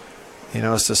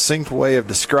succinct way of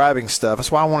describing stuff.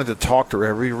 That's why I wanted to talk to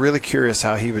Rev. Really curious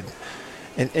how he would.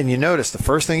 And you notice the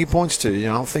first thing he points to, I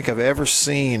don't think I've ever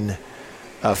seen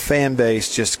a fan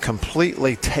base just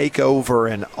completely take over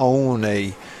and own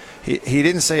a. He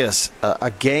didn't say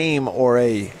a game or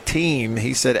a team.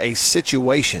 He said a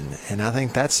situation. And I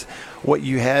think that's what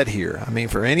you had here. I mean,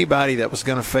 for anybody that was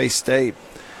going to face State,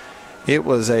 it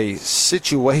was a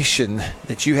situation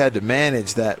that you had to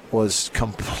manage that was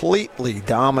completely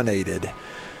dominated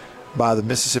by the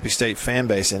Mississippi State fan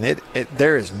base. And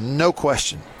there is no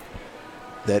question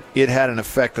that it had an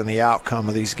effect on the outcome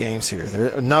of these games here.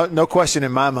 No question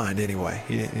in my mind anyway.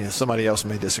 Somebody else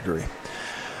may disagree.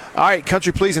 All right,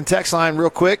 Country Please and text line real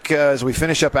quick as we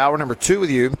finish up hour number 2 with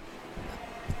you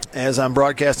as I'm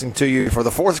broadcasting to you for the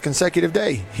 4th consecutive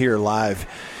day here live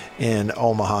in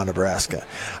Omaha, Nebraska.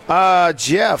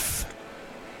 Jeff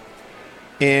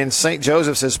in St.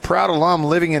 Joseph says, proud alum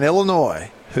living in Illinois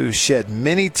who shed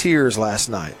many tears last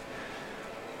night.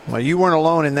 Well, you weren't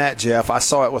alone in that, Jeff. I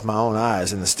saw it with my own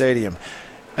eyes in the stadium.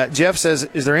 Jeff says,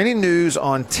 is there any news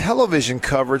on television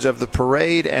coverage of the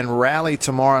parade and rally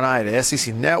tomorrow night at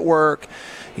SEC Network,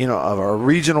 of our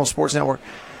regional sports network?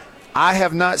 I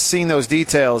have not seen those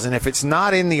details, and if it's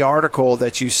not in the article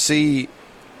that you see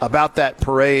about that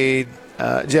parade,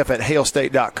 Jeff, at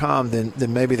hailstate.com,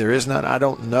 then maybe there is none. I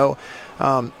don't know.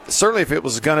 Certainly if it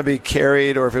was going to be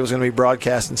carried or if it was going to be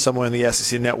broadcast in somewhere in the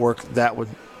SEC Network, that would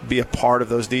be a part of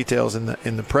those details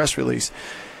in the press release.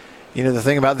 The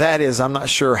thing about that is I'm not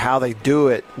sure how they do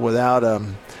it without a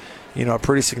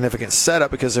pretty significant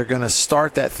setup, because they're going to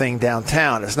start that thing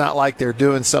downtown. It's not like they're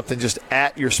doing something just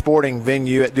at your sporting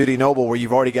venue at Dudy Noble where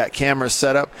you've already got cameras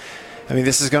set up. I mean,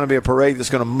 this is going to be a parade that's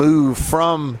going to move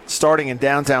from starting in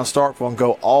downtown Starkville and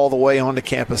go all the way onto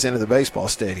campus into the baseball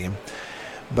stadium.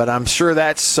 But I'm sure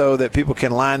that's so that people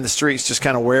can line the streets just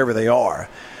kind of wherever they are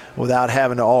without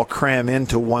having to all cram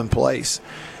into one place.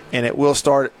 And it will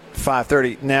start at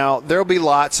 5:30. Now, there'll be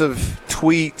lots of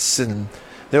tweets, and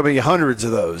there'll be hundreds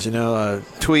of those,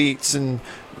 tweets and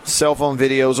cell phone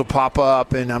videos will pop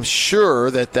up. And I'm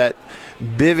sure that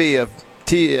bevy of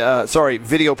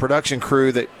video production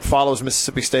crew that follows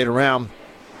Mississippi State around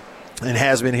and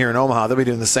has been here in Omaha, they'll be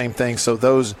doing the same thing. So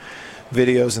those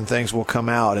videos and things will come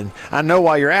out. And I know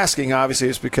why you're asking, obviously,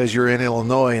 it's because you're in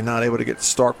Illinois and not able to get to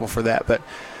Starkville for that. But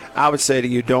I would say to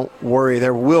you, don't worry.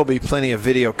 There will be plenty of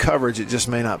video coverage. It just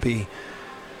may not be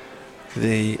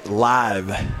the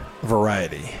live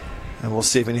variety. And we'll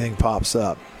see if anything pops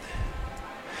up.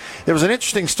 There was an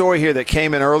interesting story here that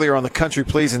came in earlier on the Country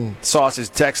Pleasing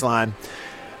Sausage text line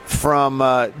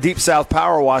from Deep South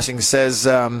Power Washing. Says,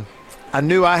 I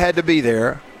knew I had to be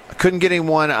there. I couldn't get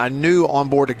anyone I knew on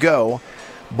board to go.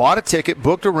 Bought a ticket,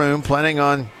 booked a room, planning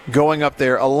on going up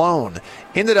there alone.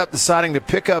 Ended up deciding to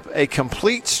pick up a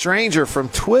complete stranger from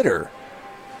Twitter.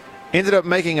 Ended up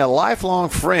making a lifelong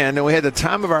friend, and we had the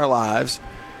time of our lives.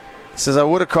 Says, I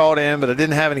would have called in, but I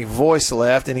didn't have any voice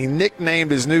left, and he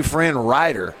nicknamed his new friend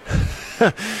Ryder.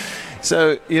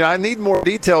 So, I need more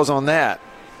details on that.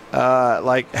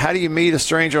 Like, how do you meet a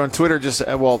stranger on Twitter? Just,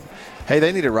 well, hey,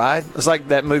 they need a ride. It's like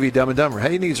that movie Dumb and Dumber.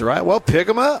 Hey, he needs a ride. Well, pick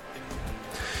him up.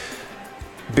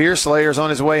 Beer Slayer's on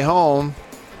his way home.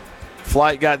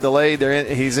 Flight got delayed.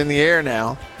 He's in the air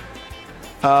now.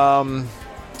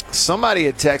 Somebody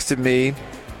had texted me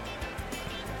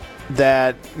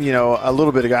that, a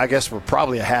little bit ago, I guess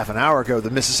probably a half an hour ago, the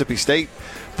Mississippi State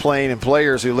plane and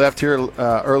players who left here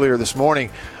earlier this morning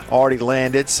already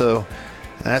landed. So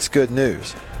that's good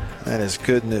news. That is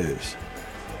good news.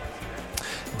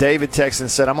 David texted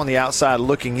and said, I'm on the outside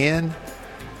looking in,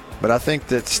 but I think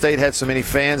that State had so many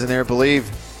fans in there, believe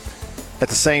at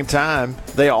the same time,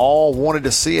 they all wanted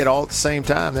to see it all at the same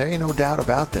time. There ain't no doubt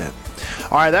about that.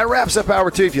 All right, that wraps up hour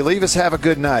 2. If you leave us, have a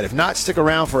good night. If not, stick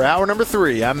around for hour number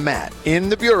 3. I'm Matt in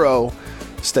the Bureau.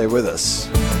 Stay with us.